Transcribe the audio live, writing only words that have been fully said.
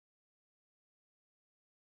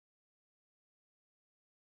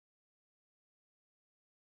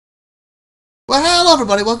Well, hello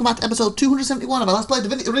everybody, welcome back to episode 271 of our Let's Play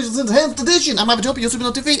Divinity Originals Enhanced Edition. I'm IVATOPIA and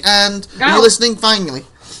SupernovaTiffy, and you're listening finally.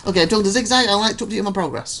 Okay, I'm talking to Zigzag, I'd like to update you on my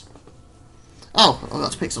progress. Oh, I've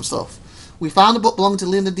got to pick some stuff. We found a book belonging to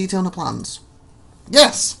Larian Studios and the plans.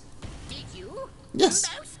 Yes! Did you? Yes.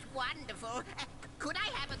 Most wonderful. Could I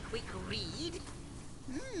have a quick read?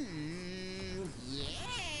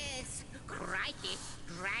 Yes. Crikey,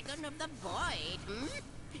 Dragon of the Void,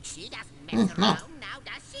 She doesn't mess around now,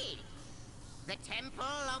 does she? The Temple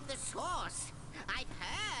of the Source. I've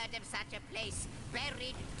heard of such a place,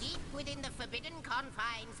 buried deep within the forbidden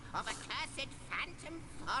confines of a cursed phantom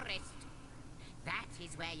forest. That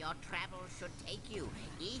is where your travel should take you,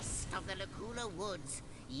 east of the Lacula Woods,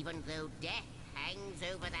 even though death hangs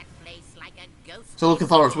over that place like a ghost. So looking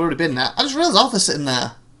forward, we've already been there. I just realised Arthur's sitting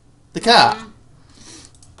there. The car.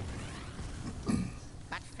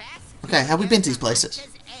 But first, Okay, have we been to these places?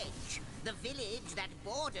 Edge, the village that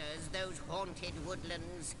borders those haunted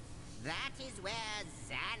woodlands. That is where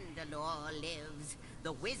Zandalore lives.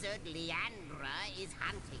 The wizard Leandra is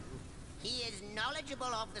hunting. He is knowledgeable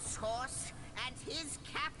of the source, and his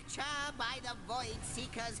capture by the Void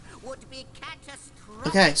Seekers would be catastrophic.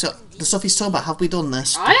 Okay, so the stuff he's talking about, have we done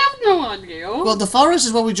this? I have no idea. Well, the forest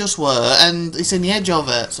is where we just were, and it's in the edge of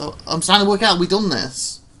it, so I'm trying to work out, have we done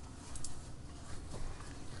this?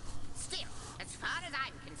 Still, as far as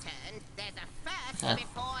I'm concerned, there's a first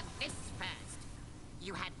before this first.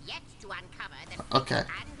 You have yet to uncover the Okay,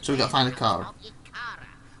 so we gotta find a car. of Ikara.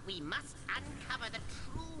 We must uncover the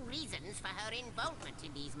true reasons for her involvement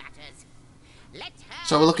in these matters. Let her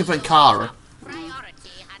So we're looking for be Ikara. our priority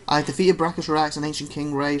hunter. I defeated Brackus Rex, an ancient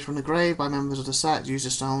king raised from the grave by members of the sect, used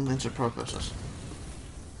the stone into purposes.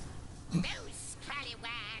 Those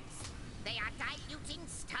scallywags, they are diluting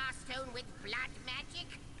Starstone with blood magic.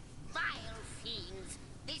 Vile fiends.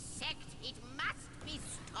 This sect, it must be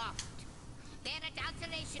stopped. Their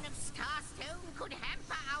adulteration of Starstone could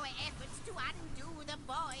hamper our efforts to undo the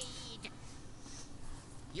void.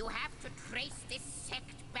 You have to trace this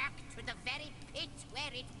sect back to the very pit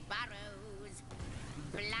where it burrows.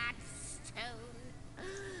 Bloodstone.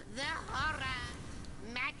 The horror.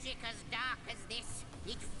 Magic as dark as this.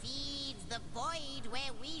 It feeds the void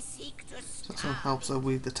where we seek to stop. That helps that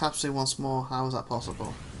we the tapestry once more. How is that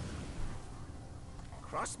possible?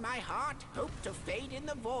 Cross my heart, hope to fade in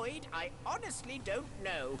the void. I honestly don't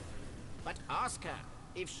know. But ask her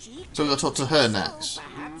if she. So we gotta talk to her so next.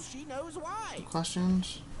 Perhaps she knows why.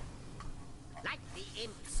 Questions? Like the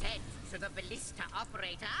imp said to the ballista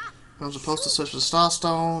operator. If I was supposed to search for the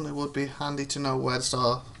Starstone, it would be handy to know where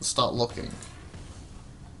to start looking.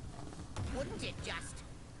 Wouldn't it just?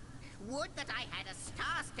 Would that I had a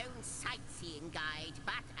Starstone sightseeing guide,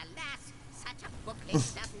 but alas, such a booklet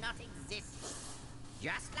does not exist.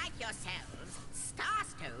 Just like yourselves,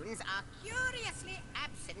 Starstones are curiously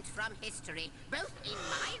absent from history, both in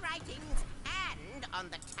my writings and on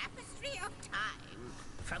the tapestry of time.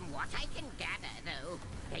 From what I can gather, though,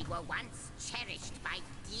 they were once cherished by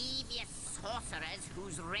devious sorcerers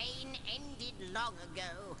whose reign ended long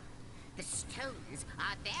ago. The stones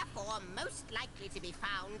are therefore most likely to be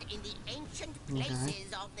found in the ancient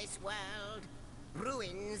places of this world.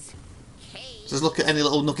 Ruins, caves, Just look at any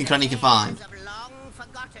little nook and cranny you can find. of long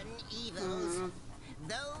forgotten evils.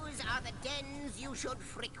 Those are the dens you should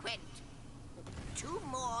frequent. 2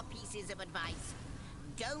 more pieces of advice.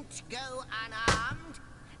 Don't go unarmed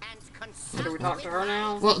and consult Do we talk to her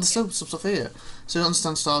now? Well, there's still some stuff here. So you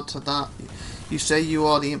understand, start to that. You say you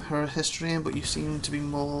are the imp her historian, but you seem to be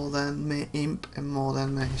more than mere imp and more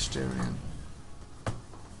than mere historian.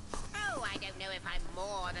 Oh, I don't know if I'm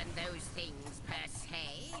more than those things per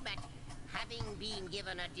se, but having been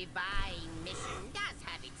given a divine mission does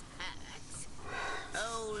have its perks.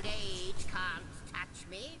 Old age can't touch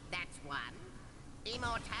me, that's one.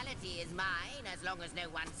 Immortality is mine as long as no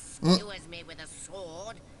one skewers me with a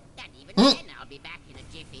sword, and even then I'll be back in a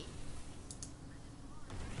jiffy.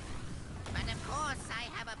 But of course I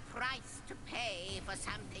have a price to pay for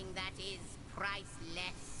something that is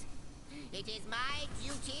priceless. It is my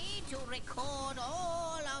duty to record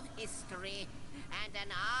all of history, and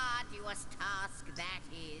an arduous task that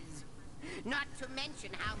is. Not to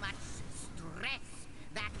mention how much stress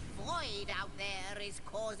that void out there is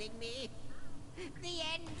causing me. The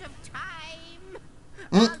end of time.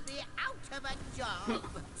 I'll be out of a job.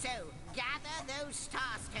 So, gather those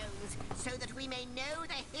Starstones so that we may know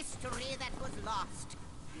the history that was lost.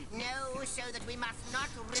 Know so that we must not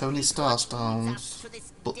So many repeat what Starstones, leads us to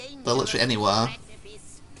this but they're dangerous literally anywhere.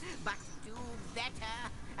 precipice, but do better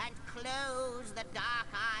and close the dark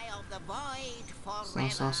eye of the void So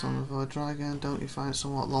Starstone of a dragon, don't you find it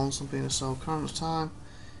somewhat lonesome being a so current time?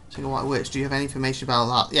 Single White Witch. Do you have any information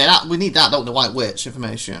about that? Yeah, we need that, don't we? The White Witch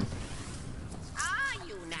information. Are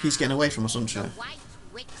you now? Keeps getting away from us, doesn't she? The White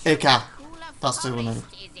Witch Hey, of the Car. Cooler That's the one. Forest,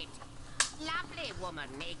 is it? Lovely woman,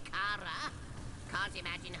 Ikara. Can't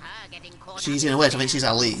imagine her getting caught She's up in a witch. I think she's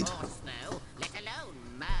our lead. force, though, let alone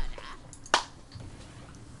murder.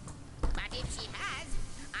 But if she has,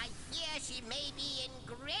 I fear she may be in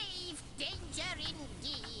grave danger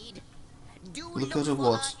indeed. Do look Lacuna for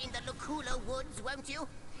Woods. her in the Lacuna Woods, won't you?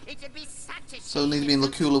 It would be such a So need to shame be in if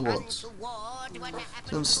Lacuna something Woods. untoward were to happen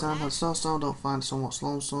To understand to how her. Starstone don't find somewhat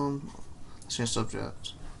lonesome. That's your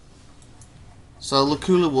subject. So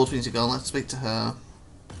Lacuna Woods, we need to go. Let's speak to her.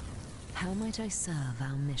 How might I serve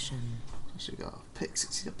our mission? She got pixie.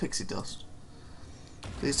 She got pixie dust.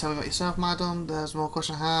 Please tell me about yourself, madam. There's more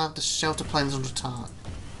question I have. The shelter plane is under attack.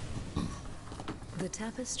 The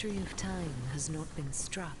tapestry of time has not been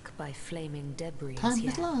struck by flaming debris Time as is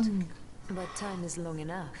yet. long. But time is long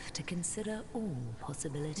enough to consider all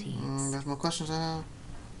possibilities. There's more questions I have.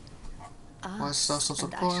 Why is Ask, Starstone so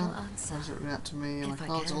and I poor? shall Why answer. does it react to me and my if I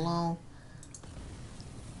cards can. alone?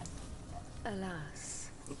 Alas,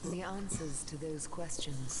 the answers to those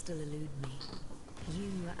questions still elude me.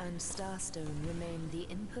 You and Starstone remain the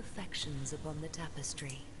imperfections upon the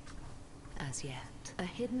tapestry. As yet, a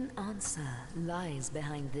hidden answer lies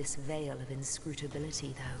behind this veil of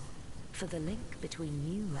inscrutability, though. For the link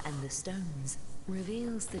between you and the stones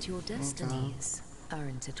reveals that your destinies are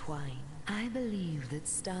intertwined. I believe that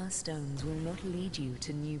starstones will not lead you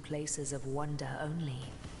to new places of wonder only.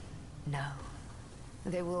 No.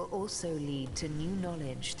 They will also lead to new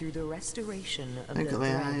knowledge through the restoration of the Thankfully,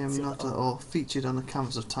 I threads am of not at old. all featured on the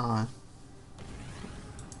canvas of time.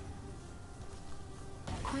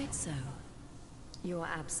 Quite so. Your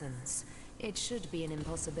absence. It should be an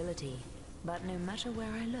impossibility, but no matter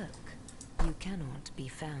where I look, you cannot be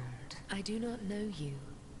found. I do not know you,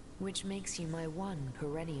 which makes you my one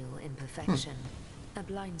perennial imperfection. A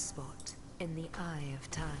blind spot in the eye of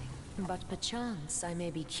time. But perchance I may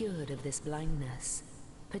be cured of this blindness.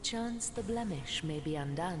 Perchance the blemish may be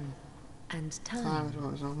undone, and Time time is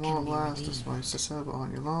what is on can more be last. That's redeemed. why it's to say, but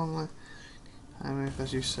aren't you lonely? I mean, if,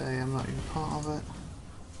 as you say, I'm not even part of it.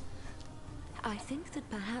 I think that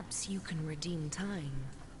perhaps you can redeem time,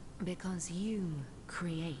 because you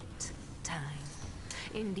create time.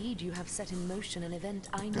 Indeed, you have set in motion an event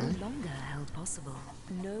I no Okay. longer held possible.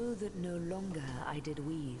 Know that no longer I did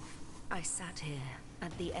weave. I sat here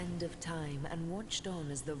at the end of time and watched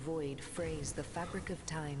on as the void frays the fabric of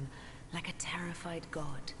time like a terrified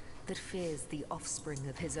god that fears the offspring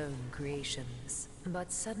of his own creations.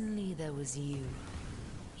 But suddenly there was you.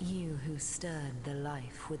 You who stirred the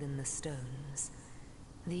life within the stones.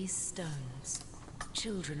 These stones,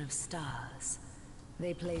 children of stars.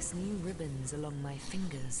 They place new ribbons along my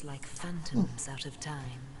fingers like phantoms out of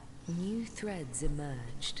time. New threads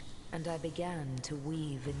emerged, and I began to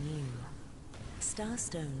weave anew.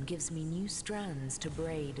 Starstone gives me new strands to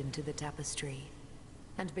braid into the tapestry.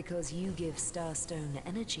 And because you give Starstone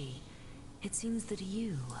energy, it seems that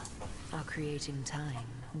you are creating time.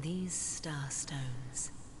 These Starstones,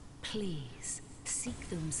 please, seek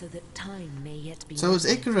them so that time may yet be So it's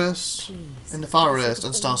mended. Icarus Please, in the Far for the sake East of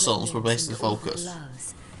and all Star Souls were remnants basically and all the that focus.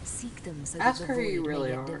 loves, seek them so Ask that her the who you void really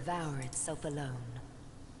may yet are. devour itself alone.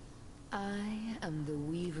 I am the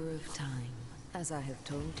weaver of time, as I have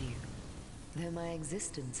told you. Though my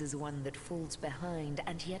existence is one that falls behind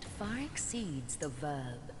and yet far exceeds the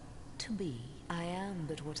verb to be. I am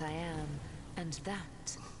but what I am, and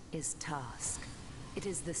that is task. It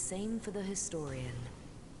is the same for the historian.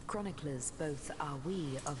 Chroniclers both are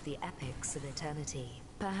we of the epics of eternity.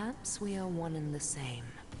 Perhaps we are one and the same.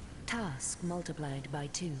 Task multiplied by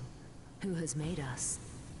 2. Who has made us?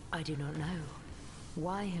 I do not know.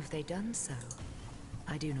 Why have they done so?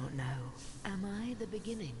 I do not know. Am I the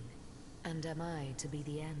beginning? And am I to be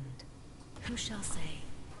the end? Who shall say?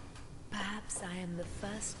 Perhaps I am the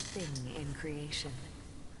first thing in creation.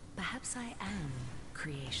 Perhaps I am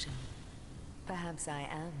creation. Perhaps I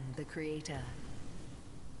am the creator.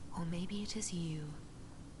 Or maybe it is you.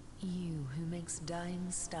 You who makes dying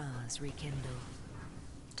stars rekindle.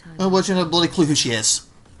 Time Oh, well, you have a bloody clue who she is.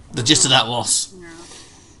 The gist of that was. Yeah.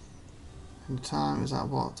 And time, is that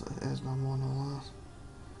what? Is my one or last?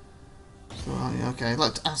 So, okay,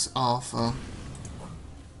 let's ask Arthur.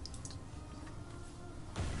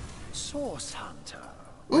 Source Hunter.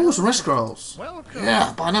 Ooh, some rest scrolls. Welcome.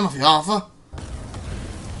 Yeah, buy them off you, Arthur.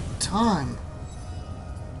 Time.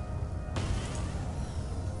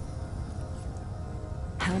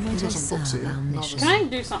 How might You've I got some books serve here. our mission? Can I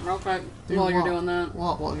do something real quick while you're what? doing that?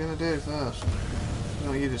 What are you going to do first?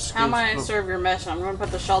 No, you just How might I screw- serve your mission? I'm going to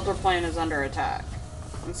put the shelter plane as under attack.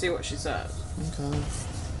 and see what she says. Okay.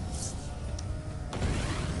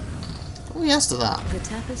 Oh, yes to that. The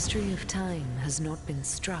tapestry of time has not been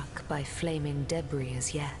struck by flaming debris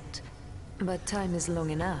as yet, but time is long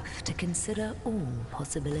enough to consider all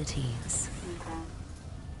possibilities. Okay.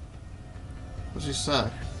 What did she say?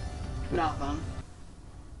 Nothing.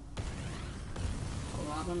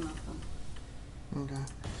 11, nothing. Okay.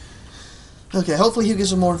 Okay, hopefully he'll give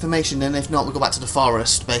some more information then. If not, we'll go back to the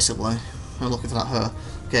forest, basically. I'm looking for that her.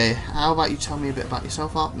 Okay, how about you tell me a bit about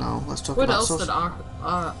yourself up? No, let's talk What about... else did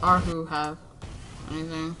Arhu have?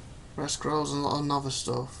 Anything? Rest scrolls and a lot of novice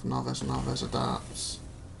stuff. Novice, adapts.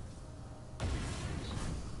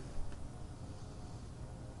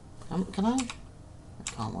 Can I? I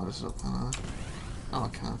can't wire this up, can I? Oh, I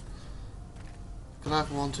can. Can I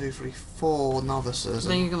have 1, 2, 3, 4 novices? I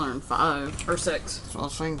think you can learn 5 or 6. That's what I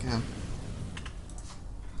was thinking.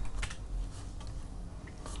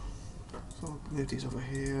 So I'll move these over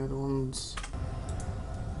here, the ones...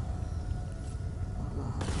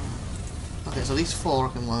 Okay, so these 4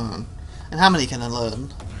 I can learn. And how many can I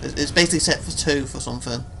learn? It's basically set for 2 for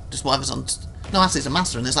something. Just whatever's on... No, actually it's a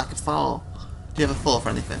master and there's like a 4. Do you have a 4 for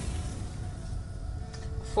anything?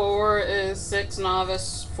 4 is 6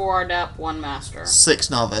 novice, 4 adept, 1 master. 6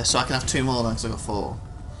 novice, so I can have 2 more then, because I've got 4.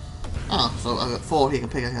 Oh, so I've got 4 he can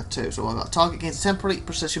pick, I can have 2. So I've got target gains temporary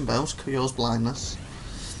precision bonus, cures blindness.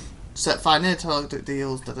 Set fire near target that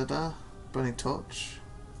deals burning touch.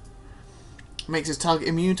 Makes his target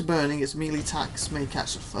immune to burning, its melee attacks may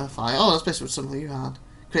catch fire. Oh, that's basically something you had.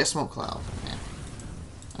 Create a smoke cloud. Yeah.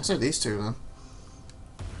 I said these 2 then.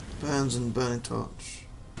 Burns and burning touch.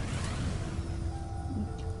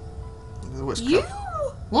 You?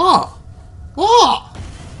 What? What?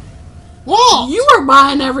 What? You are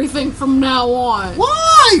buying everything from now on.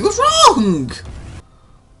 Why? What's wrong?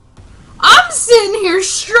 I'm sitting here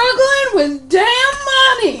struggling with damn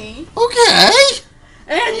money. Okay.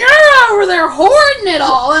 And you're over there hoarding it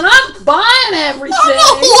all, and I'm buying everything. I'm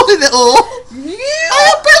not hoarding it all. You? I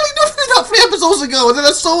had barely nothing that 3 episodes ago, and then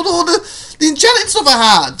I sold all the enchanted stuff I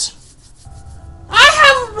had. I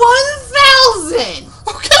have 1,000.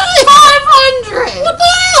 Okay. 500. What the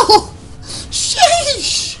hell?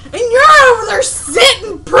 Sheesh. And you're over there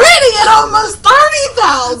sitting pretty at almost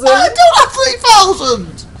 30,000. I don't have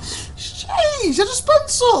 3,000. Sheesh, I just spent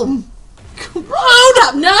some. Hold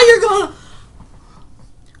up, now you're gonna...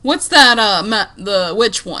 What's that, the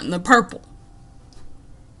which one? The purple?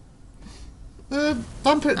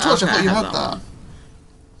 Vampire Touch, I thought you I have had that that. one.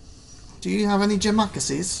 Do you have any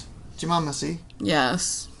Gemmacy?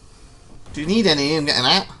 Yes. Do you need any? I'm getting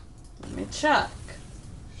that. Let me check.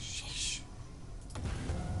 Sheesh.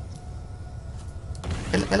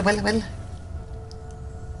 Well.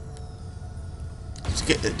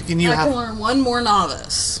 Can you I have... can learn 1 more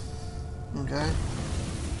novice. Okay.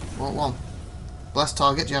 What one? Blast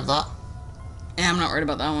target, do you have that? Yeah, I'm not worried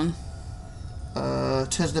about that one.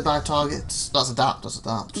 Turns nearby targets. That's adapt.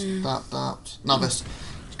 Adapt. Novice.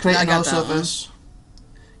 Create I a got no that surface.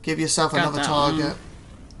 Give yourself Got another that target. one.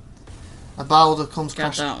 A boulder comes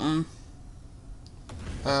Got crashing. that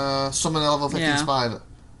one. Summon a level 15 Yeah. spider.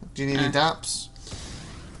 Do you need any adapts?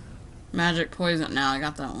 Magic poison. Now I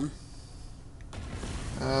got that one.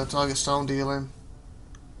 Target stone dealing.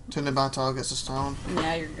 Turn nearby targets to stone.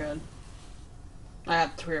 Yeah, you're good. I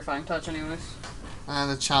have purifying touch anyways.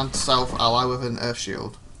 And a chance self ally with an earth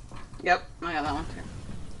shield. Yep, I got that one too.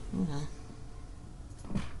 Okay.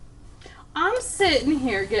 I'm sitting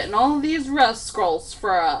here getting all these rest scrolls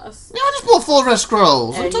for us. Yeah, I just bought 4 red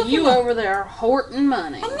scrolls. And you over there hoarding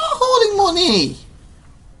money. I'm not hoarding money.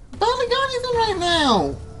 I barely got anything right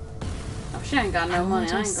now. Oh, she ain't got no money.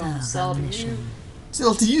 I ain't gonna sell to you.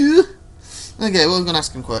 Still to you. Okay, well, I'm gonna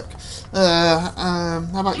ask him quick. How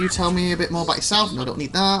about you tell me a bit more about yourself? No, I don't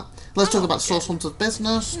need that. Let's talk about Source Hunter's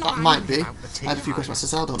business. That might be. I had a few questions about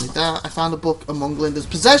Cecile, don't need that. I found a book among Linda's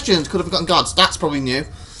possessions. Could have forgotten gods. That's probably new.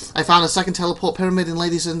 I found a second teleport pyramid in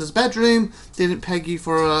Lady Cinder's bedroom. Didn't peg you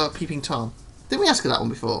for a peeping Tom. Didn't we ask her that one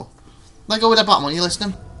before? Let's go with that bottom one. You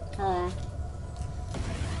listening? Oh.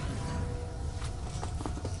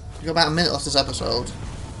 We got about a minute left this episode.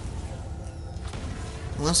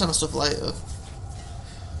 I'm gonna send my stuff later.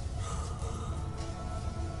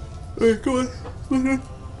 Hey, come on. I'm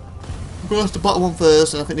gonna ask the bottom one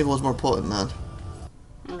first, and I think the other one's more important then.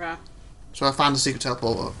 Okay. So I found a secret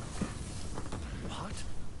teleporter.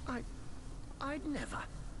 What? I'd never.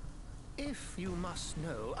 If you must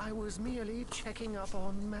know, I was merely checking up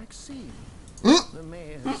on Maxine, the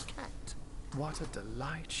mayor's cat. What a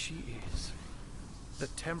delight she is. The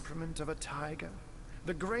temperament of a tiger,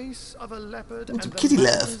 the grace of a leopard, and some the kitty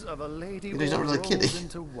manners love. of a lady You know, he's not all really a kitty. rolled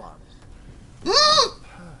into one.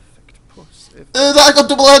 puss. If That got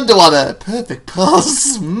double endo on it. Perfect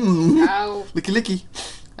puss. Mmm. Ow. Licky licky.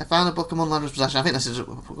 I found a Pokemon Lander's possession. I think this is a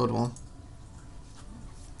good one.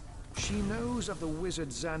 she knows of the wizard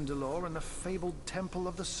Zandalor and the fabled Temple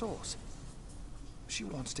of the Source. She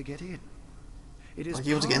wants to get in. It is Like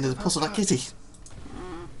you want to get part into the of her puzzle like Kitty. purpose.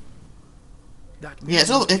 That Yeah, it's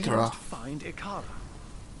all means we Ikara. must find Ikara.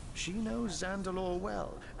 She knows Zandalor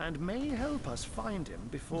well and may help us find him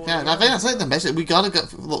before. Yeah, I think that's it then. Basically, we gotta go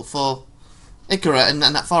look for Ikara in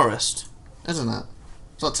that forest, isn't it?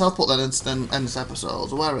 So I'll teleport then and end this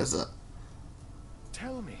episode. Where is it?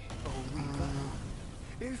 Tell me, O Weaver,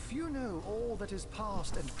 if you know all that is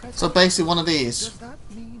past and present. So basically, one of these. Does that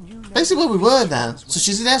mean you know Basically, where we were then. So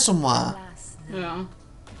she's there somewhere. Alas, no. Yeah.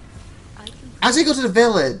 I can As he go to the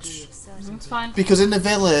village, It's fine. because in the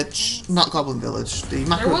village, not Goblin Village, the There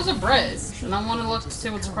macro. was a bridge, and I want to look to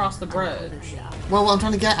see what's across the bridge. Well, what I'm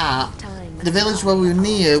trying to get at, the village where we were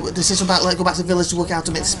near. This is about like go back to the village to work out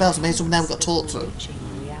to make spells. Maybe someone now we got taught to.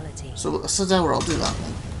 reality. So I'll do that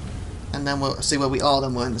then, and then we'll see where we are.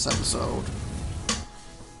 Then we're in this episode.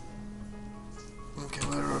 Okay,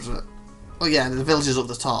 where is it? Oh yeah, the village is up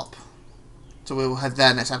the top. So we'll head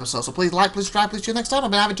there next episode. So please like, please subscribe, please tune next time.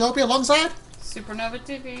 I've been IVATOPIA alongside,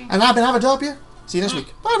 SupernovaTiffy. and I've been IVATOPIA. See you next week.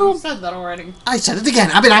 Bye, You everyone. said that already. I said it again.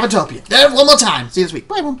 I've been IVATOPIA. There, one more time. See you this week.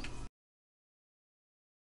 Bye, everyone.